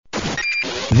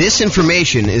This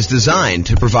information is designed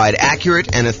to provide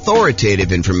accurate and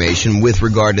authoritative information with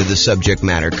regard to the subject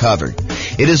matter covered.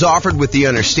 It is offered with the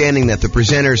understanding that the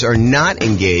presenters are not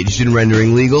engaged in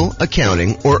rendering legal,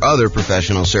 accounting, or other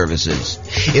professional services.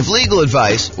 If legal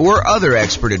advice or other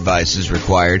expert advice is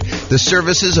required, the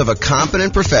services of a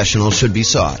competent professional should be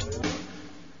sought.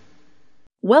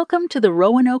 Welcome to the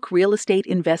Roanoke Real Estate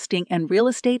Investing and Real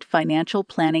Estate Financial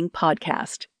Planning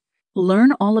Podcast.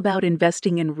 Learn all about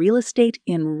investing in real estate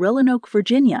in Roanoke,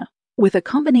 Virginia, with a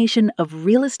combination of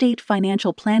real estate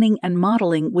financial planning and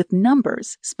modeling with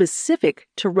numbers specific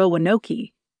to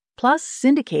Roanoke, plus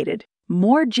syndicated,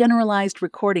 more generalized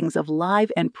recordings of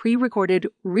live and pre-recorded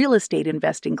real estate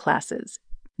investing classes,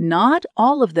 not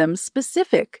all of them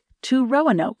specific to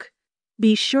Roanoke.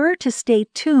 Be sure to stay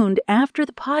tuned after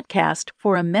the podcast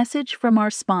for a message from our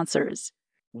sponsors.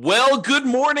 Well, good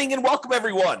morning and welcome,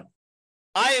 everyone.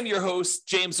 I am your host,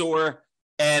 James Orr,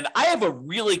 and I have a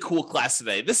really cool class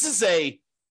today. This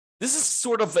is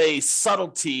sort of a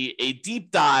subtlety, a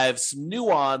deep dive, some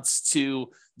nuance to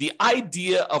the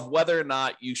idea of whether or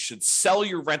not you should sell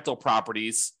your rental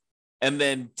properties and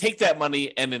then take that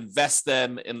money and invest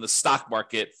them in the stock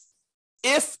market,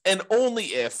 if and only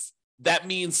if that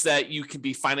means that you can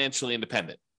be financially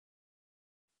independent.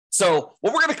 So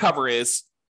what we're going to cover is,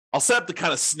 I'll set up the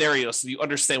kind of scenario so you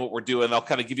understand what we're doing. I'll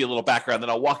kind of give you a little background, then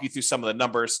I'll walk you through some of the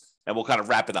numbers and we'll kind of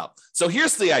wrap it up. So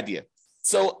here's the idea.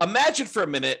 So imagine for a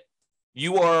minute,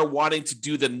 you are wanting to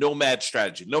do the nomad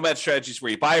strategy. Nomad strategy is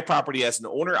where you buy a property as an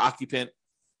owner occupant.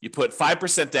 You put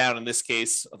 5% down in this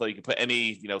case, although you can put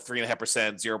any,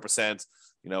 3.5%, 0%,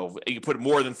 you can put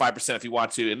more than 5% if you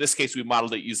want to. In this case, we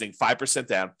modeled it using 5%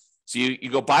 down. So you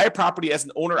go buy a property as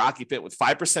an owner occupant with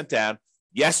 5% down.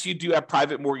 Yes, you do have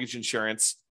private mortgage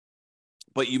insurance,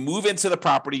 but you move into the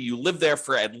property, you live there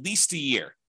for at least a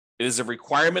year. It is a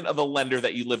requirement of the lender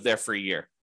that you live there for a year.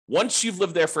 Once you've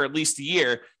lived there for at least a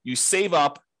year, you save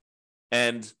up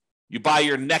and you buy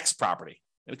your next property.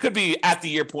 And it could be at the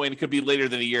year point, it could be later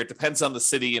than a year. It depends on the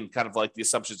city and kind of like the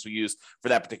assumptions we use for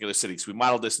that particular city. So we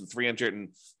modeled this in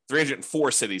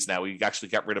 304 cities now. We actually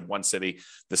got rid of one city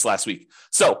this last week.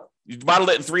 So you modeled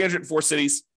it in 304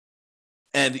 cities.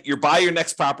 And you buy your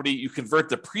next property, you convert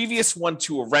the previous one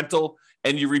to a rental,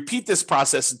 and you repeat this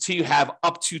process until you have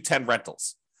up to 10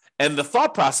 rentals. And the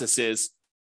thought process is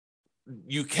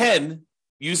you can,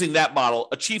 using that model,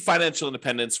 achieve financial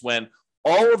independence when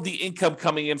all of the income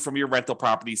coming in from your rental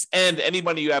properties and any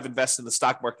money you have invested in the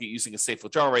stock market using a safe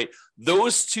withdrawal rate,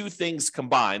 those two things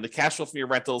combined, the cash flow from your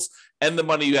rentals and the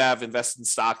money you have invested in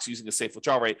stocks using a safe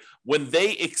withdrawal rate, when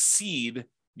they exceed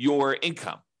your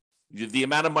income, the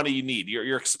amount of money you need,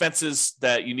 your expenses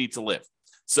that you need to live.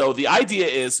 So the idea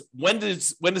is, when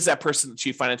does that person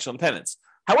achieve financial independence?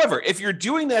 However, if you're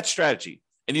doing that strategy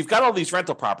and you've got all these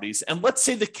rental properties, and let's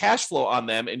say the cash flow on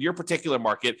them in your particular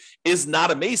market is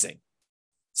not amazing,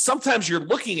 sometimes you're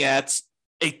looking at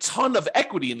a ton of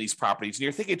equity in these properties and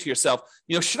you're thinking to yourself,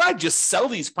 should I just sell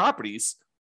these properties,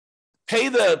 pay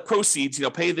the proceeds,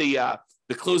 pay the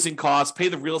closing costs, pay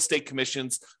the real estate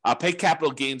commissions, pay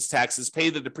capital gains taxes, pay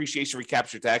the depreciation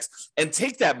recapture tax, and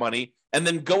take that money and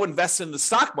then go invest in the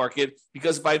stock market?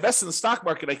 Because if I invest in the stock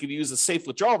market, I can use a safe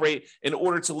withdrawal rate in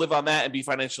order to live on that and be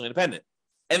financially independent.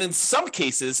 And in some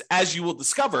cases, as you will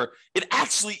discover, it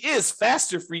actually is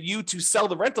faster for you to sell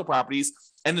the rental properties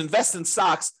and invest in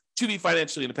stocks to be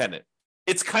financially independent.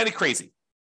 It's kind of crazy.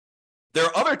 There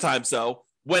are other times, though,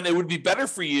 when it would be better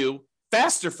for you,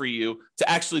 faster for you to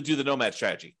actually do the nomad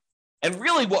strategy. And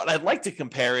really what I'd like to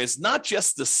compare is not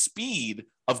just the speed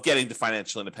of getting to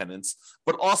financial independence,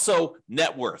 but also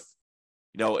net worth.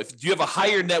 If you have a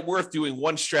higher net worth doing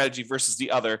one strategy versus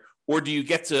the other, or do you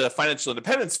get to financial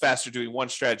independence faster doing one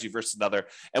strategy versus another?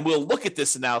 And we'll look at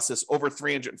this analysis over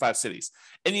 305 cities.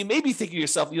 And you may be thinking to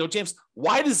yourself, James,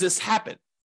 why does this happen?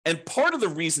 And part of the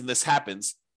reason this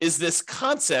happens is this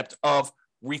concept of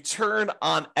return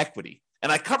on equity.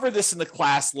 And I covered this in the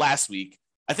class last week.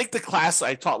 I think the class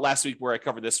I taught last week where I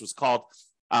covered this was called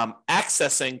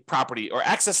Accessing Property or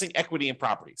Accessing Equity in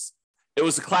Properties. It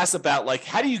was a class about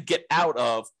how do you get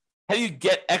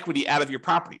equity out of your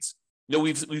properties?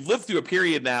 We've lived through a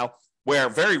period now where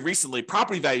very recently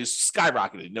property values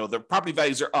skyrocketed. The property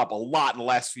values are up a lot in the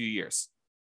last few years.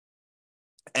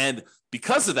 And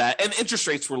because of that, and interest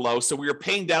rates were low, so we were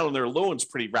paying down on their loans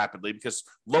pretty rapidly because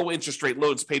low interest rate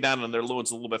loans pay down on their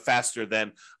loans a little bit faster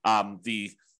than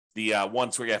the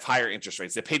ones where you have higher interest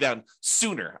rates. They pay down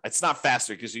sooner. It's not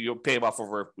faster because you pay them off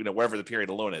over wherever the period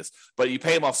of loan is, but you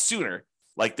pay them off sooner.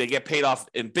 Like they get paid off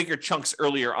in bigger chunks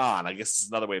earlier on, I guess is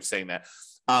another way of saying that.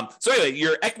 So anyway,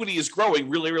 your equity is growing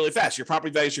really, really fast. Your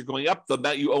property values are going up. The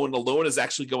amount you owe in the loan is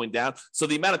actually going down. So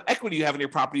the amount of equity you have in your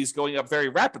property is going up very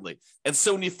rapidly. And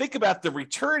so when you think about the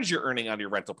returns you're earning on your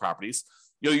rental properties,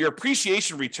 your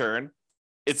appreciation return,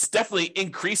 it's definitely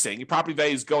increasing. Your property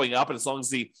value is going up. And as long as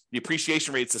the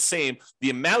appreciation rate is the same, the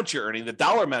amount you're earning, the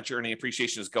dollar amount you're earning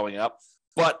appreciation is going up.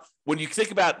 But when you think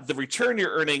about the return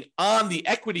you're earning on the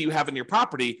equity you have in your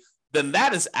property, then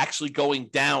that is actually going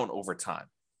down over time.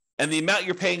 And the amount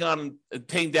you're paying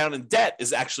down in debt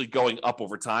is actually going up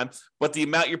over time. But the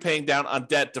amount you're paying down on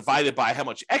debt divided by how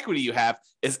much equity you have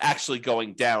is actually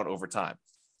going down over time.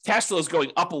 Cash flow is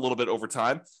going up a little bit over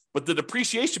time, but the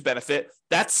depreciation benefit,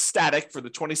 that's static for the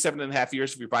 27 and a half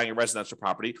years if you're buying a residential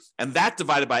property. And that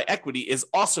divided by equity is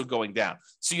also going down.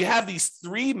 So you have these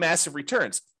three massive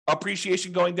returns: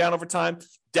 appreciation going down over time,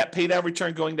 debt pay down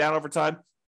return going down over time,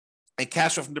 and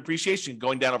cash flow from depreciation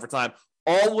going down over time,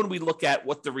 all when we look at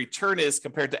what the return is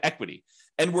compared to equity.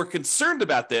 And we're concerned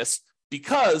about this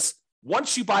because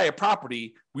once you buy a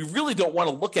property, we really don't want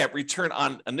to look at return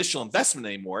on initial investment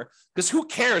anymore, because who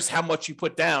cares how much you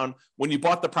put down when you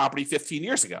bought the property 15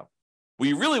 years ago? What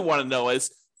you really want to know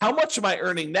is, how much am I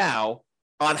earning now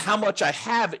on how much I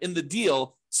have in the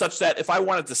deal, such that if I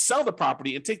wanted to sell the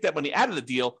property and take that money out of the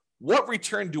deal, what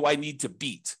return do I need to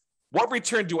beat? What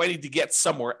return do I need to get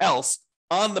somewhere else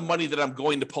on the money that I'm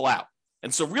going to pull out?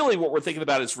 And so really what we're thinking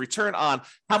about is return on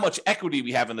how much equity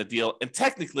we have in the deal. And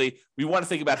technically, we want to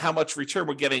think about how much return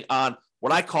we're getting on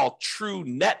what I call true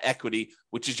net equity,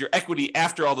 which is your equity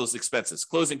after all those expenses: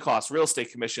 closing costs, real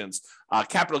estate commissions,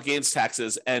 capital gains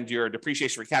taxes, and your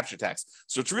depreciation recapture tax.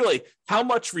 So it's really how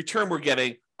much return we're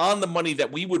getting on the money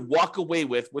that we would walk away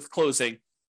with closing,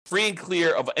 free and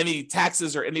clear of any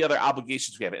taxes or any other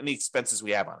obligations we have, any expenses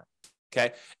we have on it.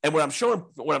 Okay. And what I'm trying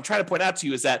to point out to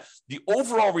you is that the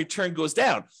overall return goes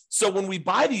down. So when we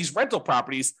buy these rental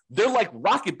properties, they're like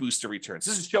rocket booster returns.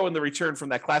 This is showing the return from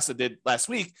that class I did last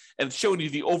week, and it's showing you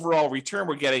the overall return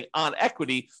we're getting on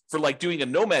equity for like doing a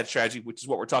nomad strategy, which is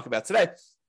what we're talking about today.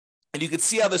 And you can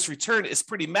see how this return is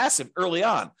pretty massive early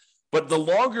on. But the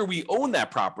longer we own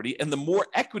that property and the more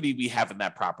equity we have in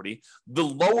that property, the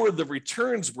lower the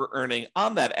returns we're earning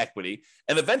on that equity,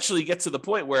 and eventually get to the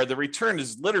point where the return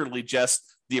is literally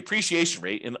just the appreciation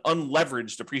rate, an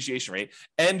unleveraged appreciation rate,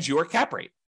 and your cap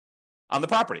rate on the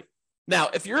property. Now,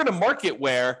 if you're in a market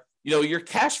where your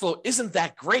cash flow isn't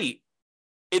that great,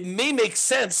 it may make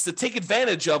sense to take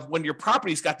advantage of when your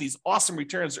property's got these awesome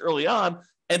returns early on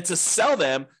and to sell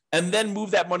them and then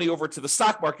move that money over to the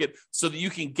stock market so that you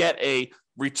can get a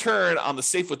return on the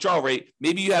safe withdrawal rate.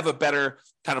 Maybe you have a better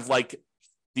kind of like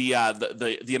the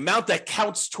amount that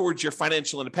counts towards your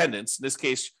financial independence. In this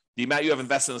case, the amount you have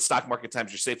invested in the stock market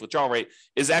times your safe withdrawal rate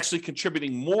is actually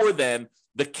contributing more than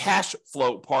the cash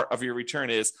flow part of your return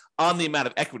is on the amount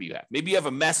of equity you have. Maybe you have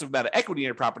a massive amount of equity in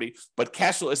your property, but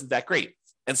cash flow isn't that great.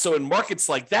 And so in markets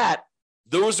like that,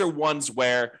 those are ones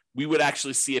where we would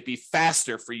actually see it be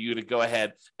faster for you to go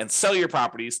ahead and sell your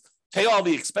properties, pay all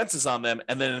the expenses on them,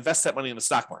 and then invest that money in the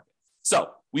stock market. So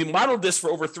we modeled this for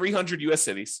over 300 U.S.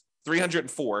 cities.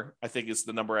 304, I think, is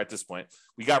the number at this point.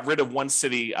 We got rid of one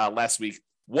city last week.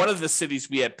 One of the cities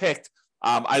we had picked,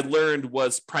 I learned,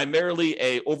 was primarily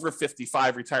a over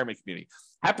 55 retirement community.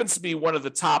 Happens to be one of the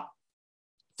top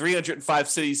 305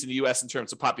 cities in the U.S. in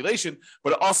terms of population,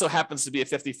 but it also happens to be a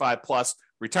 55 plus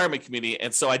retirement community.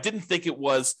 And so I didn't think it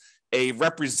was a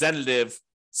representative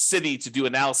city to do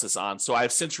analysis on. So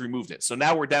I've since removed it. So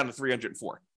now we're down to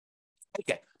 304.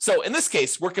 Okay. So in this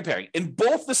case, we're comparing in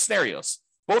both the scenarios,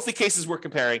 both the cases we're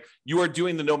comparing, you are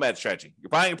doing the nomad strategy. You're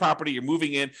buying a property, you're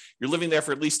moving in, you're living there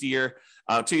for at least a year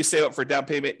until you save up for a down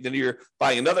payment. Then you're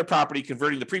buying another property,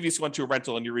 converting the previous one to a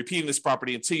rental, and you're repeating this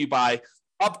property until you buy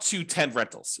up to 10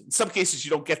 rentals. In some cases,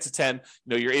 you don't get to 10.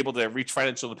 You're able to reach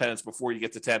financial independence before you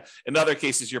get to 10. In other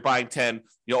cases, you're buying 10,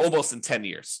 almost in 10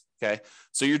 years. Okay.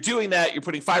 So you're doing that. You're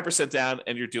putting 5% down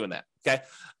and you're doing that. Okay.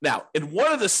 Now, in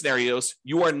one of the scenarios,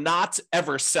 you are not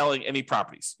ever selling any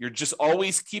properties. You're just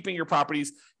always keeping your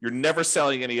properties. You're never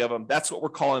selling any of them. That's what we're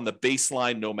calling the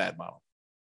baseline nomad model.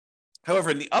 However,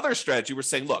 in the other strategy, we're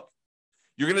saying, look,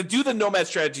 you're going to do the nomad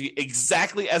strategy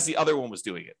exactly as the other one was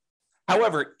doing it.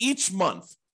 However, each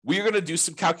month, we're going to do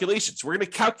some calculations. We're going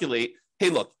to calculate, hey,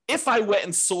 look, if I went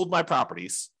and sold my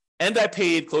properties and I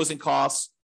paid closing costs,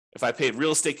 if I paid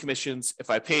real estate commissions, if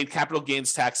I paid capital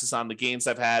gains taxes on the gains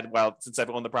I've had since I've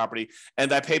owned the property,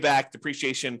 and I pay back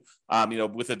depreciation,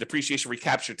 with a depreciation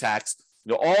recapture tax,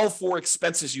 all 4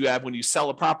 expenses you have when you sell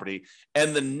a property,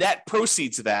 and the net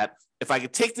proceeds of that if I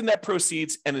could take the net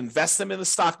proceeds and invest them in the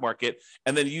stock market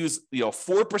and then use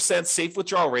 4% safe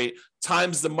withdrawal rate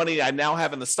times the money I now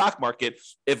have in the stock market,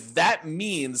 if that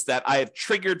means that I have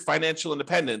triggered financial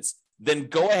independence, then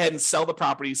go ahead and sell the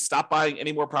properties, stop buying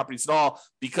any more properties at all,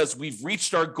 because we've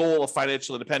reached our goal of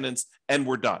financial independence and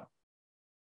we're done.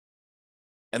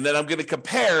 And then I'm going to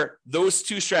compare those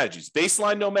two strategies,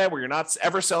 baseline Nomad, where you're not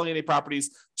ever selling any properties,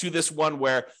 to this one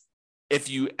where if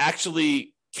you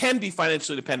actually can be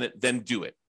financially independent, then do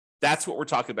it. That's what we're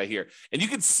talking about here. And you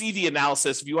can see the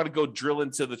analysis if you want to go drill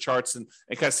into the charts and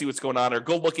kind of see what's going on, or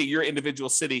go look at your individual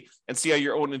city and see how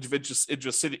your own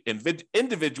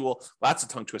individual lots of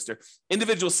tongue twister,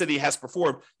 individual city has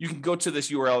performed. You can go to this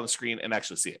URL on the screen and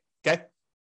actually see it. Okay.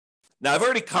 Now, I've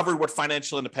already covered what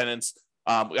financial independence.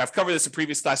 I've covered this in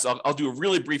previous classes. I'll do a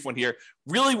really brief one here.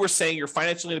 Really, we're saying you're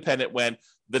financially independent when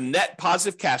the net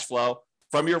positive cash flow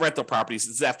from your rental properties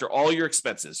is after all your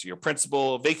expenses, your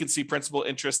principal, vacancy, principal,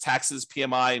 interest, taxes,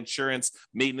 PMI, insurance,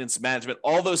 maintenance, management,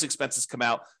 all those expenses come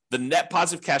out. The net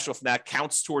positive cash flow from that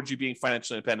counts towards you being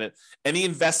financially independent. Any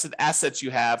invested assets you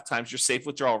have times your safe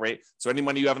withdrawal rate. So any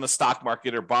money you have in the stock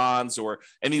market or bonds, or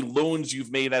any loans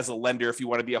you've made as a lender, if you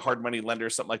want to be a hard money lender or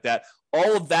something like that,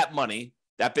 all of that money,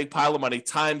 that big pile of money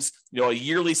times a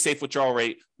yearly safe withdrawal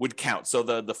rate would count. So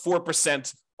the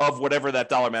 4% of whatever that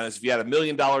dollar amount is. If you had $1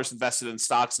 million invested in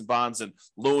stocks and bonds and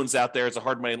loans out there as a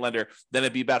hard money lender, then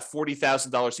it'd be about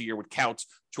 $40,000 a year would count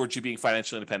towards you being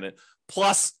financially independent.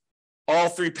 Plus all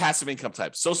three passive income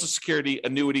types, Social Security,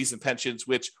 annuities, and pensions,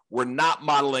 which we're not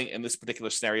modeling in this particular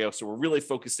scenario. So we're really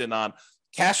focused in on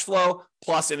cash flow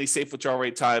plus any safe withdrawal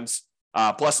rate times,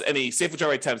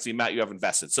 the amount you have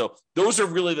invested. So those are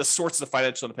really the sorts of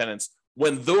financial independence.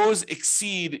 When those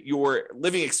exceed your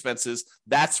living expenses,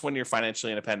 that's when you're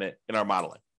financially independent in our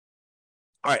modeling.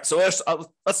 All right, so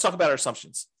let's talk about our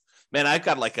assumptions. Man, I've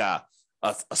got like a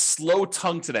slow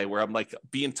tongue today where I'm like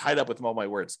being tied up with all my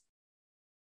words.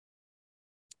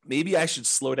 Maybe I should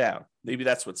slow down. Maybe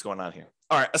that's what's going on here.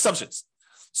 All right, assumptions.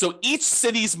 So each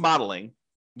city's modeling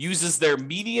uses their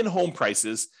median home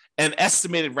prices and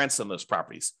estimated rents on those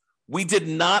properties. We did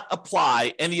not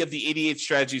apply any of the 88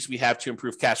 strategies we have to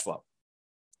improve cash flow.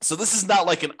 So this is not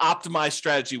like an optimized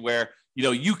strategy where,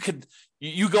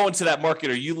 you go into that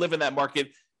market or you live in that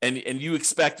market and you're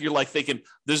like thinking,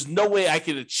 there's no way I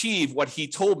can achieve what he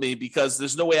told me because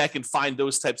there's no way I can find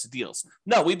those types of deals.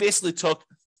 No, we basically took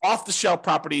off the shelf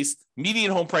properties,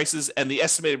 median home prices, and the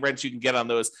estimated rents you can get on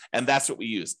those. And that's what we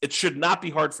use. It should not be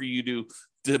hard for you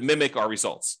to mimic our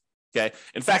results. Okay.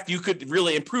 In fact, you could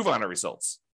really improve on our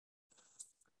results.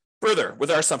 Further, with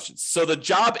our assumptions. So the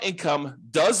job income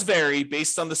does vary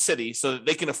based on the city so that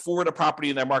they can afford a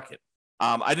property in their market.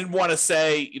 I didn't want to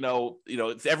say,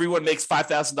 if everyone makes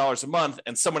 $5,000 a month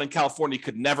and someone in California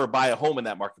could never buy a home in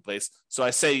that marketplace. So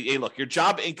I say, hey, look, your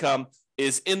job income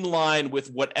is in line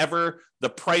with whatever the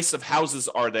price of houses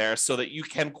are there so that you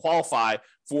can qualify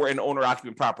for an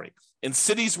owner-occupant property. In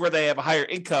cities where they have a higher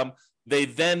income, they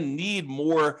then need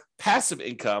more passive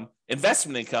income,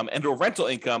 investment income, and or rental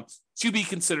income to be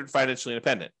considered financially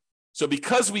independent. So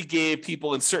because we gave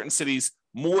people in certain cities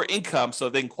more income so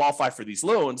they can qualify for these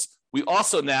loans, we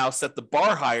also now set the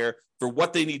bar higher for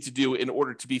what they need to do in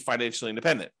order to be financially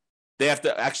independent. They have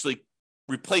to actually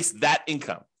replace that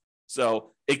income.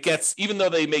 So it gets, even though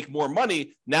they make more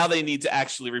money, now they need to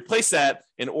actually replace that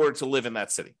in order to live in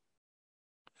that city.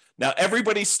 Now,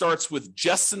 everybody starts with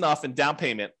just enough in down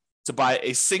payment to buy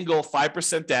a single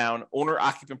 5% down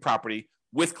owner-occupant property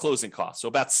with closing costs. So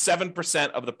about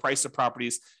 7% of the price of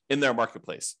properties in their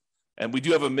marketplace. And we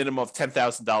do have a minimum of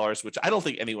 $10,000, which I don't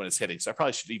think anyone is hitting. So I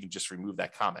probably should even just remove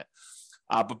that comment.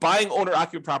 But buying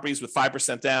owner-occupant properties with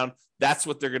 5% down, that's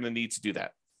what they're going to need to do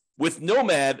that. With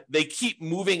Nomad, they keep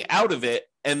moving out of it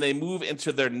and they move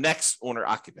into their next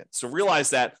owner-occupant. So realize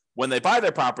that when they buy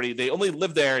their property, they only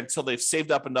live there until they've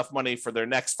saved up enough money for their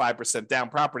next 5% down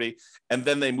property, and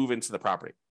then they move into the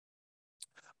property.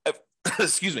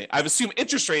 Excuse me. I've assumed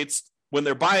interest rates when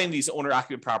they're buying these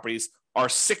owner-occupant properties are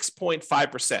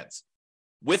 6.5%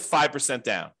 with 5%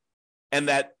 down. And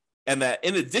that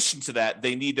in addition to that,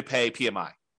 they need to pay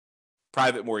PMI,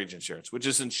 private mortgage insurance, which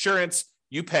is insurance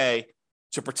you pay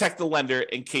to protect the lender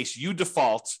in case you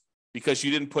default because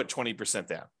you didn't put 20%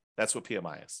 down. That's what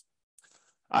PMI is.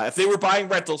 If they were buying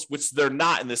rentals, which they're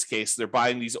not in this case, they're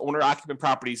buying these owner-occupant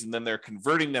properties and then they're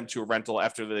converting them to a rental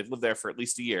after they've lived there for at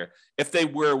least a year. If they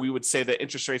were, we would say that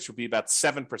interest rates would be about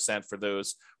 7% for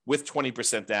those with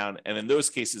 20% down. And in those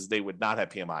cases, they would not have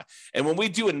PMI. And when we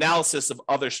do analysis of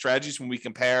other strategies, when we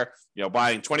compare,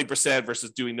 buying 20%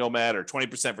 versus doing Nomad, or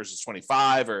 20% versus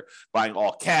 25, or buying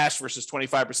all cash versus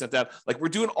 25% down, like we're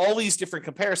doing all these different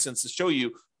comparisons to show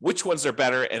you which ones are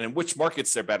better and in which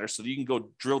markets they're better, so that you can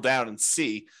go drill down and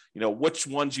see, which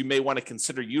ones you may want to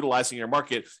consider utilizing in your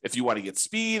market if you want to get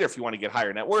speed or if you want to get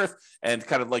higher net worth, and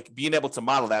kind of like being able to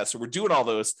model that. So we're doing all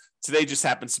those. Today just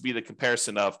happens to be the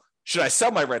comparison of, should I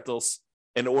sell my rentals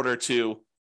in order to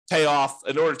invest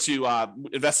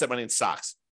that money in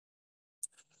stocks?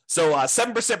 So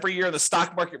 7% per year in the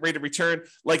stock market rate of return,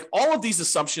 like all of these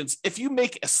assumptions, if you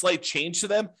make a slight change to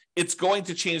them, it's going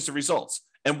to change the results.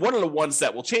 And one of the ones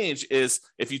that will change is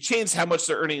if you change how much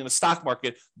they're earning in the stock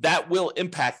market, that will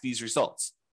impact these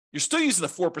results. You're still using the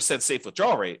 4% safe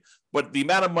withdrawal rate, but the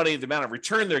amount of money, the amount of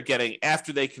return they're getting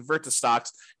after they convert to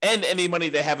stocks, and any money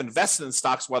they have invested in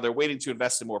stocks while they're waiting to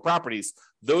invest in more properties,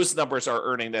 those numbers are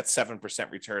earning that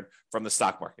 7% return from the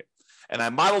stock market. And I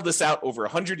modeled this out over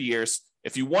 100 years.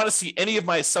 If you want to see any of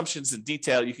my assumptions in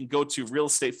detail, you can go to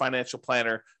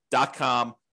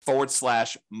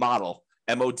realestatefinancialplanner.com/model,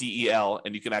 MODEL,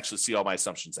 and you can actually see all my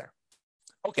assumptions there.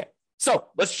 Okay, so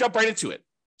let's jump right into it.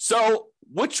 So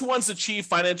which ones achieve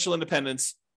financial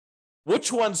independence?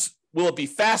 Which ones will it be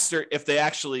faster if they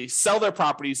actually sell their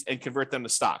properties and convert them to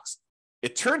stocks?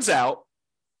 It turns out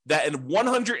that in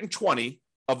 120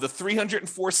 of the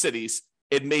 304 cities,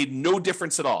 it made no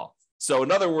difference at all. So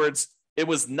in other words, it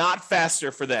was not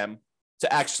faster for them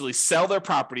to actually sell their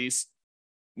properties,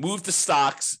 move to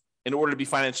stocks in order to be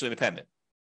financially independent.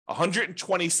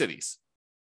 120 cities,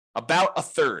 about a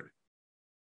third.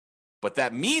 But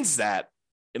that means that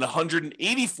in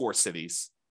 184 cities,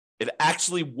 it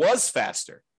actually was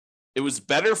faster. It was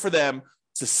better for them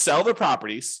to sell their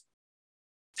properties,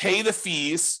 pay the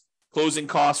fees, closing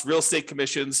costs, real estate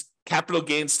commissions, capital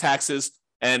gains taxes,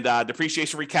 and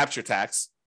depreciation recapture tax.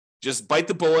 Just bite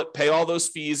the bullet, pay all those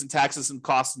fees and taxes and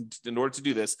costs in order to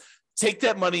do this. Take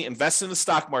that money, invest in the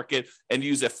stock market, and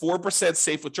use a 4%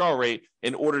 safe withdrawal rate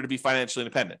in order to be financially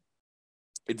independent.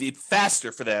 It'd be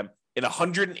faster for them in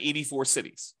 184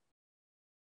 cities.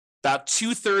 About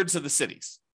 2/3 of the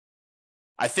cities.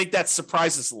 I think that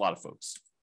surprises a lot of folks.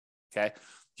 Okay.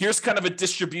 Here's kind of a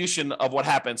distribution of what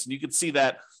happens. And you can see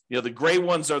that, the gray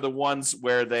ones are the ones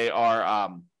where they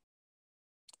are,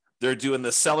 they're doing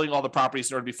the selling all the properties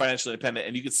in order to be financially independent.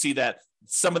 And you can see that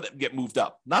some of them get moved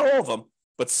up. Not all of them,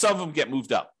 but some of them get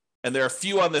moved up. And there are a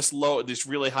few on this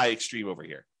really high extreme over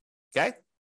here. Okay.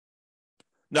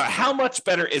 Now, how much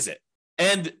better is it?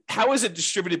 And how is it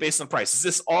distributed based on price? Is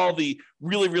this all the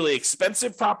really, really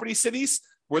expensive property cities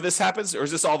where this happens? Or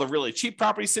is this all the really cheap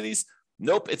property cities?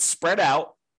 Nope, it's spread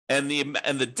out. And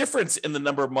the difference in the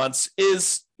number of months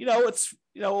is, it's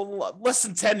less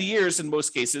than 10 years in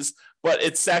most cases, but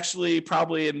it's actually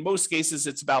probably in most cases,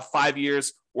 it's about 5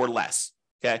 years or less.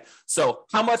 Okay. So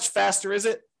how much faster is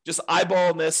it? Just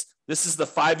eyeballing this. This is the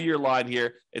 5-year line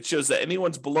here. It shows that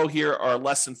anyone's below here are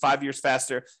less than 5 years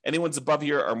faster. Anyone's above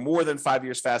here are more than 5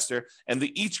 years faster. And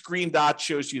each green dot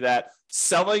shows you that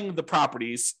selling the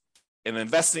properties and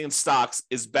investing in stocks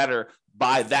is better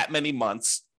by that many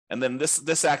months. And then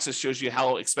this axis shows you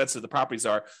how expensive the properties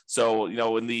are. So,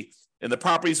 in the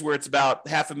properties where it's about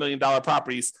 $500,000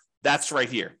 properties, that's right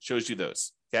here, shows you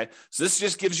those. Okay. So this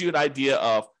just gives you an idea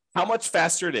of how much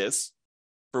faster it is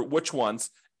for which ones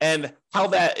and how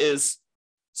that is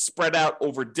spread out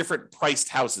over different priced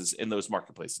houses in those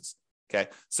marketplaces. Okay.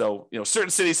 So,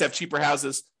 certain cities have cheaper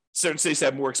houses, certain cities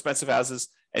have more expensive houses,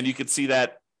 and you can see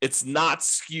that it's not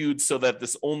skewed so that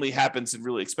this only happens in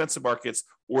really expensive markets,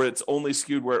 or it's only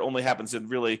skewed where it only happens in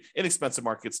really inexpensive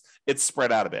markets. It's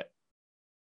spread out a bit.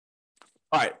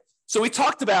 All right. So we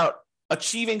talked about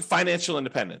achieving financial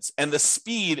independence and the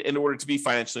speed in order to be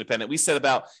financially independent. We said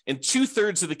about in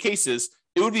 2/3 of the cases,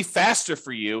 it would be faster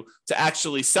for you to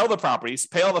actually sell the properties,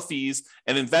 pay all the fees,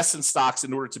 and invest in stocks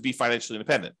in order to be financially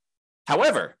independent.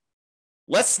 However,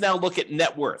 let's now look at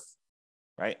net worth,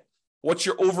 right? What's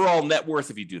your overall net worth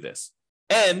if you do this?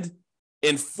 And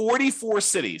in 44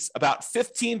 cities, about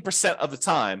 15% of the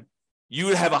time, you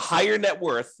would have a higher net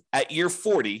worth at year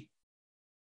 40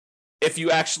 if you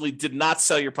actually did not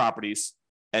sell your properties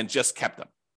and just kept them.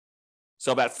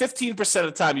 So about 15%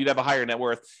 of the time, you'd have a higher net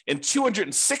worth. In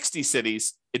 260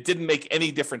 cities, it didn't make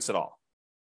any difference at all.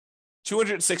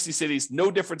 260 cities, no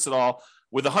difference at all.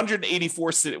 With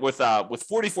 184 with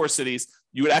 44 cities,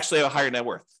 you would actually have a higher net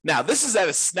worth. Now, this is at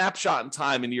a snapshot in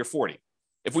time in year 40.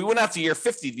 If we went out to year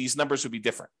 50, these numbers would be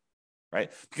different,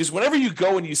 right? Because whenever you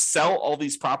go and you sell all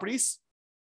these properties,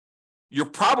 you're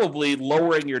probably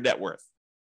lowering your net worth.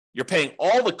 You're paying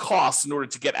all the costs in order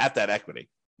to get at that equity.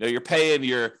 You're paying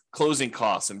your closing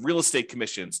costs and real estate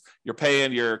commissions. You're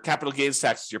paying your capital gains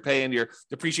taxes. You're paying your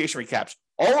depreciation recapture.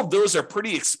 All of those are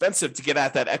pretty expensive to get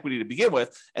at that equity to begin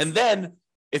with. And then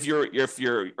if you're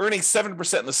earning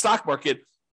 7% in the stock market,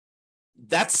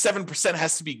 that 7%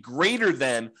 has to be greater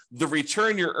than the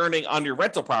return you're earning on your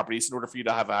rental properties in order for you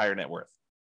to have a higher net worth,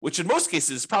 which in most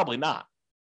cases is probably not.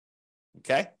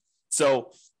 Okay.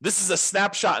 So this is a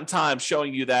snapshot in time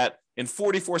showing you that in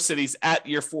 44 cities at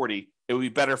year 40, it would be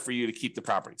better for you to keep the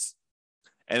properties.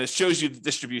 And it shows you the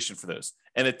distribution for those.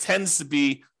 And it tends to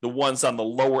be the ones on the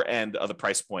lower end of the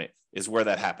price point is where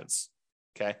that happens.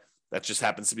 Okay. That just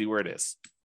happens to be where it is.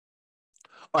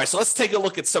 All right. So let's take a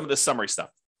look at some of the summary stuff.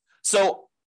 So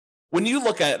when you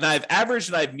look at it, and I have average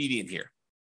and I have median here.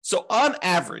 So on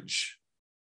average,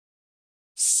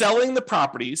 selling the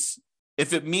properties,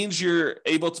 if it means you're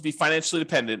able to be financially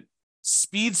independent,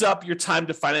 speeds up your time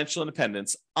to financial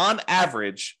independence on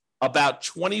average about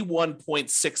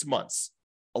 21.6 months,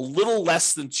 a little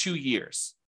less than 2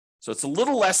 years. So it's a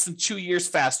little less than 2 years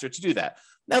faster to do that.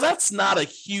 Now, that's not a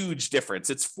huge difference.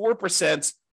 It's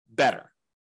 4% better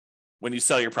when you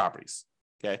sell your properties.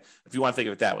 Okay, if you want to think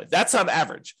of it that way. That's on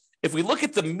average. If we look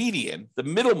at the median, the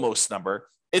middlemost number,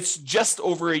 it's just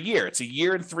over a year. It's a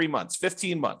year and 3 months,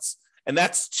 15 months. And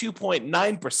that's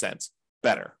 2.9%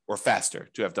 better or faster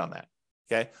to have done that.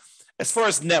 Okay. As far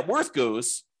as net worth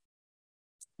goes,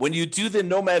 when you do the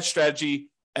nomad strategy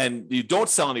and you don't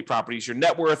sell any properties, your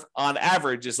net worth on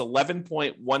average is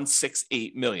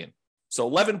 11.168 million. So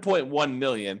 11.1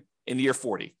 million in year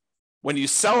 40. When you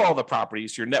sell all the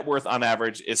properties, your net worth on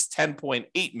average is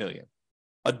 10.8 million,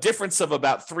 a difference of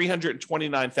about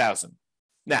 329,000.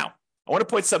 Now, I want to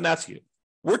point something out to you.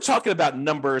 We're talking about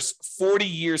numbers 40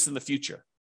 years in the future.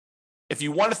 If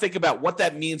you want to think about what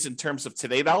that means in terms of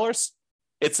today dollars,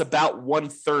 it's about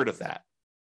 1/3 of that.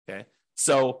 Okay.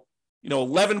 So,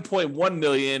 11.1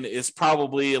 million is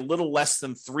probably a little less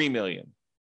than 3 million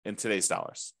in today's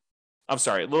dollars. I'm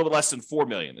sorry, a little bit less than 4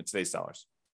 million in today's dollars.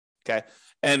 Okay.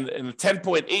 And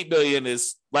 10.8 million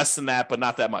is less than that, but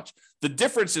not that much. The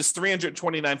difference is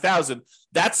 329,000.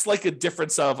 That's like a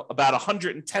difference of about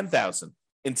 110,000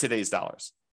 in today's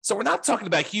dollars. So we're not talking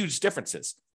about huge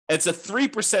differences. It's a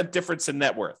 3% difference in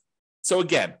net worth. So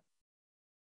again,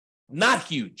 not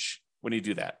huge when you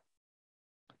do that.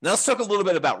 Now let's talk a little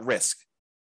bit about risk.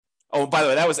 Oh, by the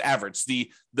way, that was average.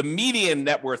 The median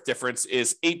net worth difference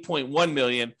is 8.1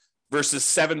 million versus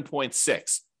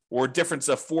 7.6, or a difference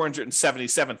of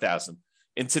 477,000.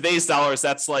 In today's dollars,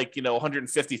 that's like,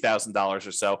 $150,000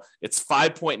 or so. It's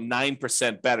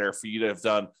 5.9% better for you to have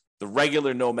done the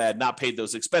regular nomad, not paid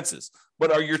those expenses.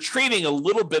 But you're trading a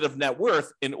little bit of net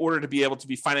worth in order to be able to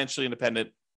be financially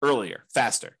independent earlier,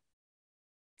 faster.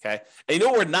 Okay. And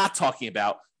what we're not talking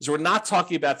about is we're not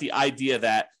talking about the idea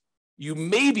that you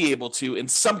may be able to, in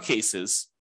some cases,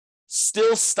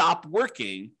 still stop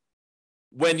working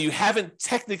when you haven't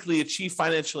technically achieved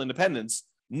financial independence,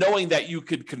 knowing that you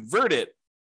could convert it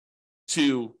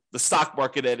to the stock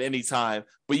market at any time,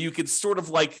 but you could sort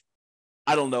of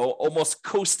almost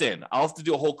coast in. I'll have to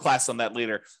do a whole class on that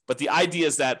later. But the idea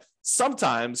is that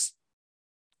sometimes,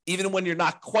 even when you're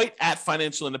not quite at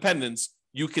financial independence,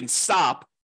 you can stop,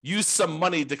 use some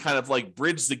money to kind of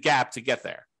bridge the gap to get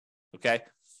there. Okay.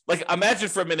 Imagine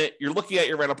for a minute, you're looking at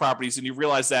your rental properties and you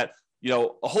realize that,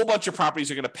 a whole bunch of properties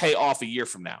are going to pay off a year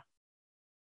from now,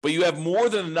 but you have more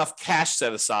than enough cash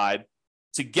set aside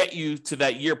to get you to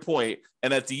that year point.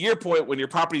 And at the year point, when your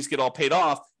properties get all paid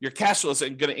off, your cash flows are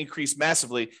going to increase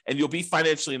massively and you'll be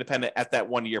financially independent at that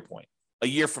 1 year point, a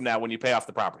year from now when you pay off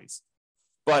the properties.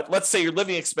 But let's say your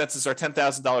living expenses are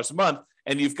 $10,000 a month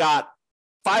and you've got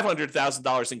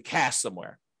 $500,000 in cash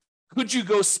somewhere. Could you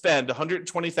go spend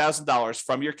 $120,000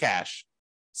 from your cash,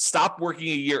 stop working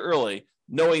a year early,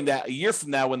 knowing that a year from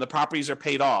now when the properties are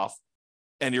paid off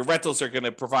and your rentals are going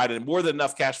to provide more than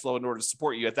enough cash flow in order to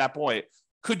support you at that point,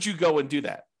 could you go and do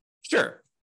that? Sure.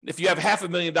 If you have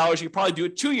 $500,000, you could probably do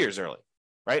it 2 years early,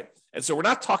 right? And so we're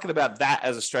not talking about that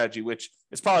as a strategy, which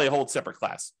is probably a whole separate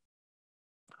class.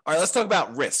 All right, let's talk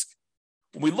about risk.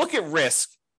 When we look at risk,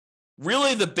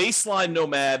 really the baseline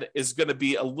nomad is going to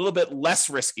be a little bit less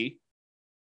risky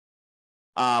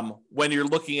when you're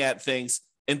looking at things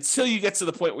until you get to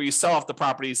the point where you sell off the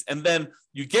properties and then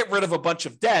you get rid of a bunch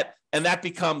of debt, and that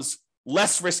becomes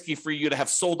less risky for you to have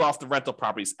sold off the rental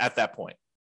properties at that point.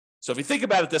 So if you think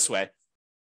about it this way,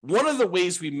 one of the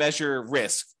ways we measure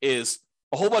risk is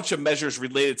a whole bunch of measures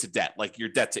related to debt, like your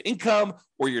debt to income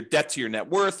or your debt to your net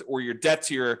worth or your debt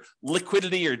to your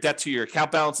liquidity or debt to your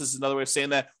account balance is another way of saying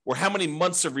that, or how many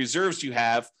months of reserves you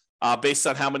have based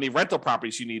on how many rental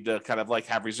properties you need to kind of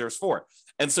have reserves for.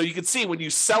 And so you can see when you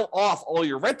sell off all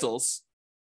your rentals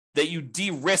that you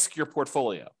de-risk your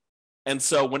portfolio. And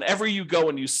so whenever you go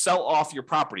and you sell off your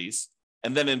properties,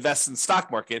 and then invest in the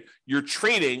stock market, you're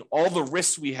trading all the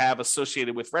risks we have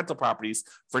associated with rental properties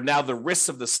for now the risks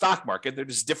of the stock market. They're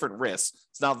just different risks.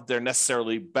 It's not that they're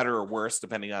necessarily better or worse,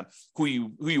 depending on who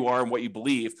you are and what you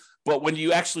believe. But when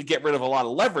you actually get rid of a lot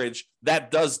of leverage,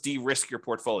 that does de-risk your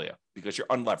portfolio because you're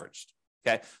unleveraged.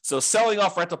 Okay. So selling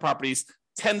off rental properties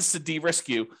tends to de-risk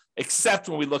you, except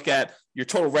when we look at your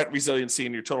total rent resiliency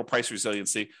and your total price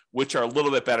resiliency, which are a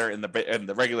little bit better in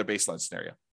the regular baseline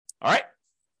scenario. All right.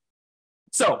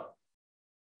 So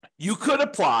you could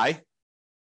apply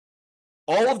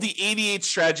all of the 88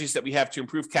 strategies that we have to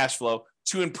improve cash flow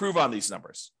to improve on these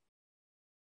numbers.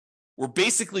 We're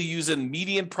basically using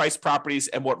median price properties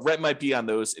and what rent might be on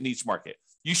those in each market.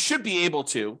 You should be able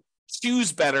to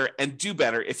choose better and do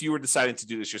better if you were deciding to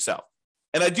do this yourself.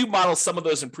 And I do model some of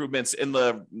those improvements in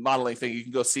the modeling thing. You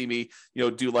can go see me,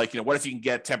 do like, what if you can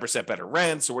get 10% better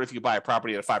rents, or what if you buy a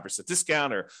property at a 5%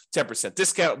 discount or 10%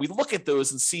 discount? We look at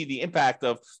those and see the impact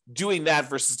of doing that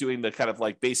versus doing the kind of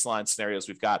like baseline scenarios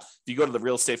we've got. If you go to the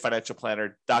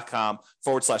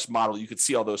realestatefinancialplanner.com/model, you can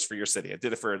see all those for your city. I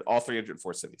did it for all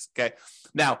 304 cities. Okay.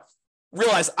 Now,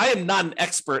 realize I am not an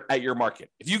expert at your market.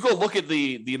 If you go look at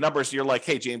the numbers, you're like,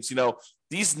 hey, James,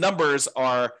 these numbers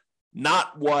are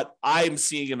not what I'm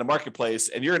seeing in the marketplace,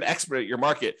 and you're an expert at your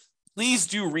market, please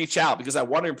do reach out because I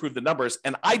want to improve the numbers.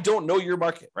 And I don't know your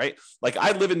market, right? Like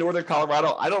I live in Northern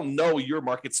Colorado. I don't know your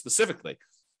market specifically,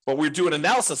 but we're doing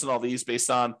analysis on all these based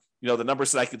on, the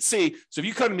numbers that I could see. So if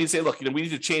you come to me and say, look, we need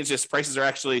to change this. Prices are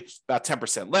actually about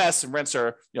 10% less and rents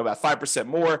are, about 5%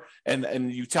 more.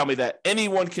 And you tell me that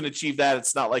anyone can achieve that.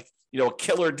 It's not like, a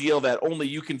killer deal that only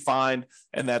you can find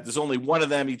and that there's only one of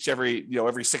them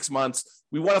every 6 months.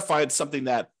 We want to find something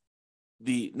that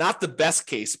not the best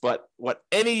case, but what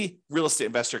any real estate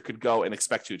investor could go and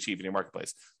expect to achieve in your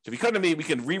marketplace. So if you come to me, we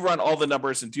can rerun all the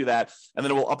numbers and do that. And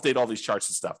then we'll update all these charts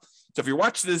and stuff. So if you're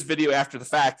watching this video after the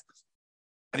fact,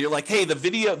 and you're like, hey,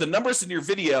 the numbers in your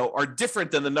video are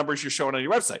different than the numbers you're showing on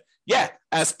your website. Yeah,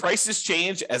 as prices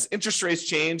change, as interest rates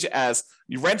change, as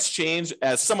your rents change,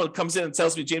 as someone comes in and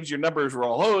tells me, James, your numbers were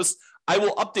all hosed, I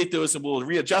will update those and we'll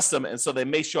readjust them. And so they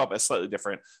may show up as slightly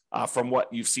different from what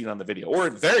you've seen on the video, or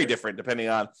very different depending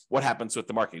on what happens with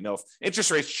the market. If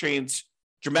interest rates change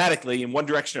dramatically in one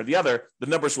direction or the other, the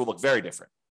numbers will look very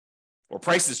different. Or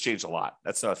prices change a lot.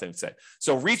 That's another thing to say.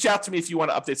 So reach out to me if you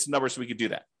want to update some numbers so we can do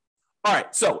that. All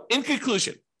right. So in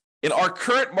conclusion, in our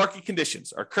current market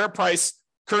conditions, our current price,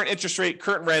 current interest rate,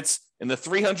 current rents in the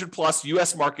 300 plus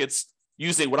US markets,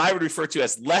 using what I would refer to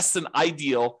as less than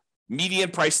ideal median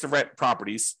price to rent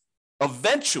properties,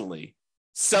 eventually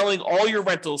selling all your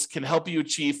rentals can help you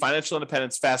achieve financial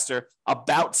independence faster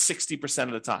about 60%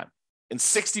 of the time. In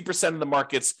 60% of the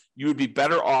markets, you would be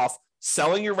better off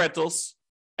selling your rentals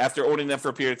after owning them for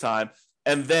a period of time,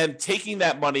 and then taking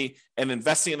that money and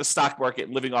investing in the stock market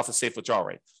and living off a safe withdrawal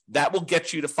rate. That will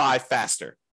get you to 5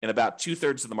 faster in about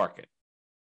 2/3 of the market,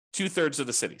 2/3 of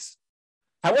the cities.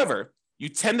 However, you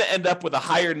tend to end up with a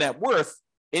higher net worth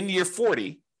in year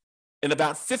 40 in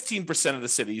about 15% of the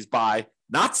cities by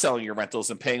not selling your rentals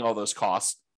and paying all those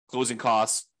costs, closing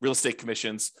costs, real estate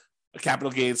commissions, capital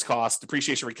gains costs,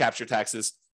 depreciation recapture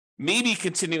taxes, maybe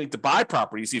continuing to buy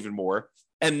properties even more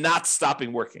and not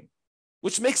stopping working.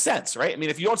 Which makes sense, right? I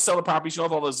mean, if you don't sell the properties, you don't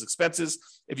have all those expenses.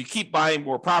 If you keep buying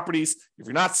more properties, if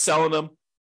you're not selling them,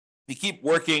 you keep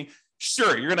working,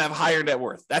 sure, you're going to have higher net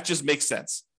worth. That just makes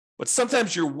sense. But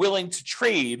sometimes you're willing to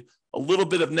trade a little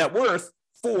bit of net worth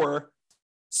for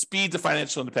speed to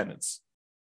financial independence.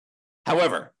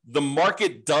 However, the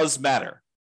market does matter.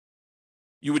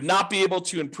 You would not be able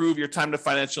to improve your time to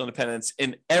financial independence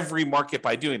in every market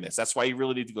by doing this. That's why you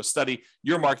really need to go study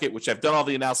your market, which I've done all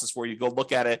the analysis for you. Go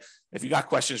look at it. If you got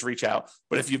questions, reach out.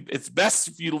 But it's best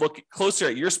if you look closer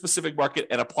at your specific market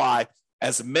and apply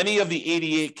as many of the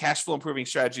 88 cash flow improving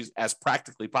strategies as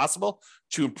practically possible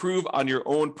to improve on your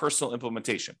own personal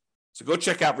implementation. So go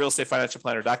check out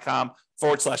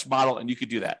realestatefinancialplanner.com/model, and you could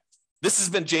do that. This has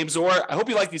been James Orr. I hope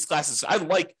you like these classes. I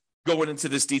like going into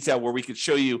this detail where we could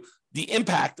show you the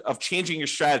impact of changing your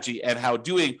strategy and how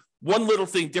doing one little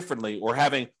thing differently or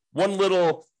having one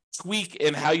little tweak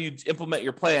in how you implement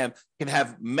your plan can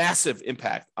have massive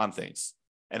impact on things,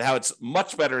 and how it's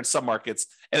much better in some markets.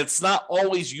 And it's not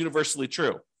always universally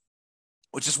true,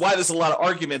 which is why there's a lot of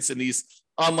arguments in these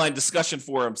online discussion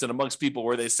forums and amongst people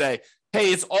where they say,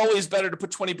 hey, it's always better to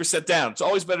put 20% down. It's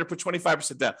always better to put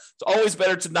 25% down. It's always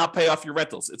better to not pay off your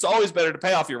rentals. It's always better to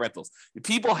pay off your rentals.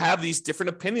 People have these different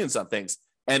opinions on things.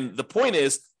 And the point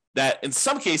is that in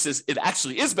some cases, it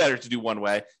actually is better to do one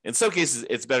way. In some cases,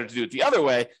 it's better to do it the other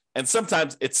way. And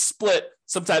sometimes it's split.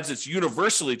 Sometimes it's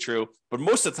universally true, but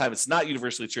most of the time it's not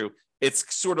universally true.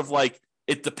 It's sort of like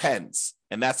It depends.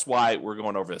 And that's why we're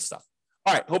going over this stuff.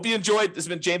 All right. Hope you enjoyed. This has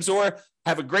been James Orr.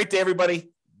 Have a great day, everybody.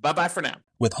 Bye-bye for now.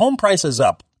 With home prices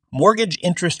up, mortgage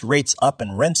interest rates up,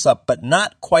 and rents up, but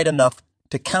not quite enough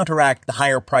to counteract the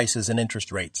higher prices and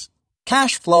interest rates.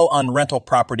 Cash flow on rental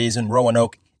properties in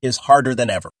Roanoke is harder than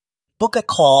ever. Book a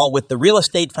call with the Real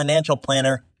Estate Financial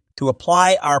Planner to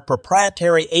apply our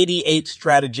proprietary 88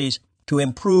 strategies to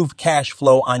improve cash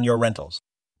flow on your rentals.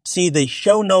 See the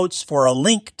show notes for a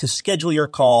link to schedule your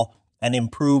call and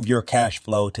improve your cash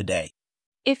flow today.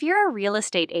 If you're a real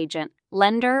estate agent,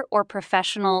 lender, or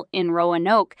professional in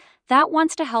Roanoke that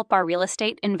wants to help our real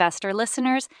estate investor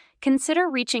listeners, consider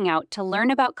reaching out to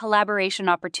learn about collaboration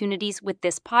opportunities with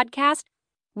this podcast.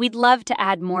 We'd love to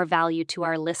add more value to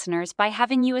our listeners by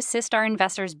having you assist our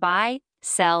investors buy,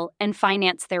 sell, and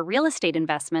finance their real estate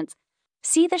investments.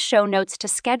 See the show notes to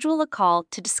schedule a call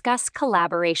to discuss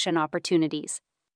collaboration opportunities.